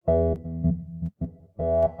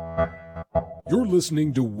You're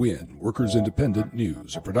listening to WIN, Workers Independent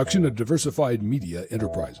News, a production of Diversified Media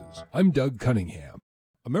Enterprises. I'm Doug Cunningham.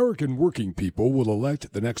 American working people will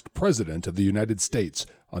elect the next president of the United States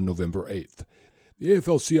on November 8th. The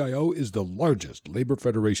AFL-CIO is the largest labor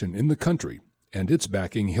federation in the country, and it's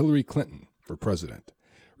backing Hillary Clinton for president.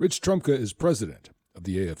 Rich Trumka is president of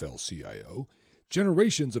the AFL-CIO.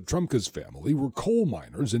 Generations of Trumka's family were coal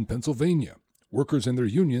miners in Pennsylvania. Workers and their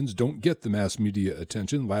unions don't get the mass media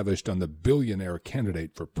attention lavished on the billionaire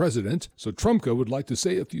candidate for president, so Trumka would like to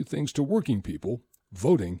say a few things to working people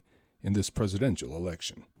voting in this presidential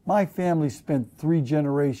election. My family spent 3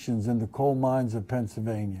 generations in the coal mines of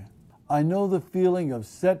Pennsylvania. I know the feeling of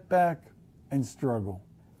setback and struggle,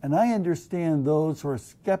 and I understand those who are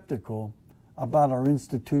skeptical about our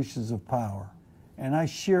institutions of power. And I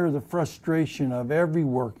share the frustration of every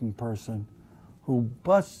working person who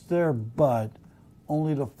busts their butt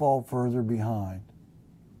only to fall further behind.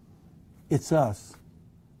 It's us,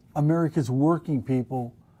 America's working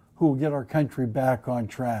people, who will get our country back on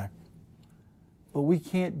track. But we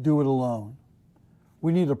can't do it alone.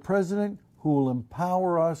 We need a president who will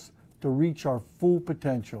empower us to reach our full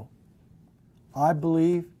potential. I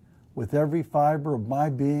believe, with every fiber of my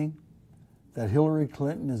being, that Hillary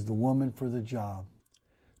Clinton is the woman for the job.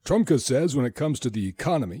 Trumka says when it comes to the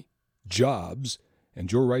economy, jobs, and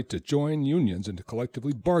your right to join unions and to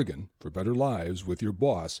collectively bargain for better lives with your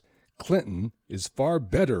boss, Clinton is far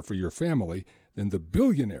better for your family than the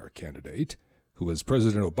billionaire candidate who, as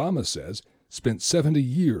President Obama says, spent 70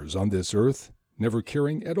 years on this earth never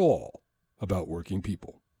caring at all about working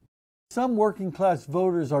people. Some working-class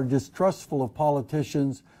voters are distrustful of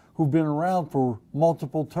politicians who've been around for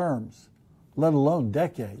multiple terms, let alone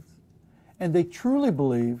decades, and they truly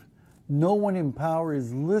believe no one in power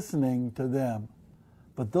is listening to them.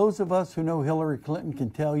 But those of us who know Hillary Clinton can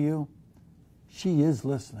tell you, she is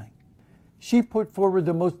listening. She put forward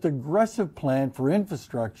the most aggressive plan for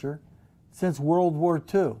infrastructure since World War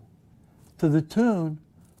II, to the tune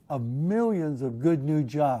of millions of good new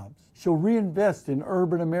jobs. She'll reinvest in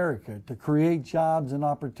urban America to create jobs and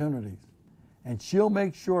opportunities. And she'll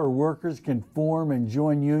make sure workers can form and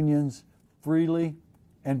join unions freely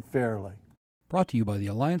and fairly. Brought to you by the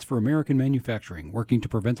Alliance for American Manufacturing, working to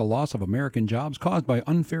prevent the loss of American jobs caused by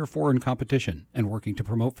unfair foreign competition, and working to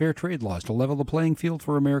promote fair trade laws to level the playing field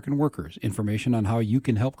for American workers. Information on how you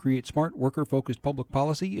can help create smart, worker-focused public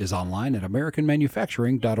policy is online at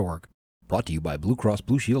americanmanufacturing.org. Brought to you by Blue Cross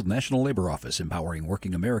Blue Shield National Labor Office, empowering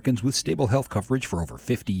working Americans with stable health coverage for over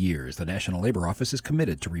 50 years. The National Labor Office is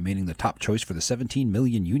committed to remaining the top choice for the 17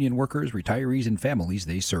 million union workers, retirees, and families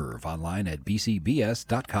they serve. Online at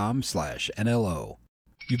bcbs.com/NLO.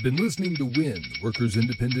 You've been listening to WIN, Workers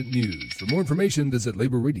Independent News. For more information, visit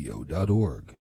laborradio.org.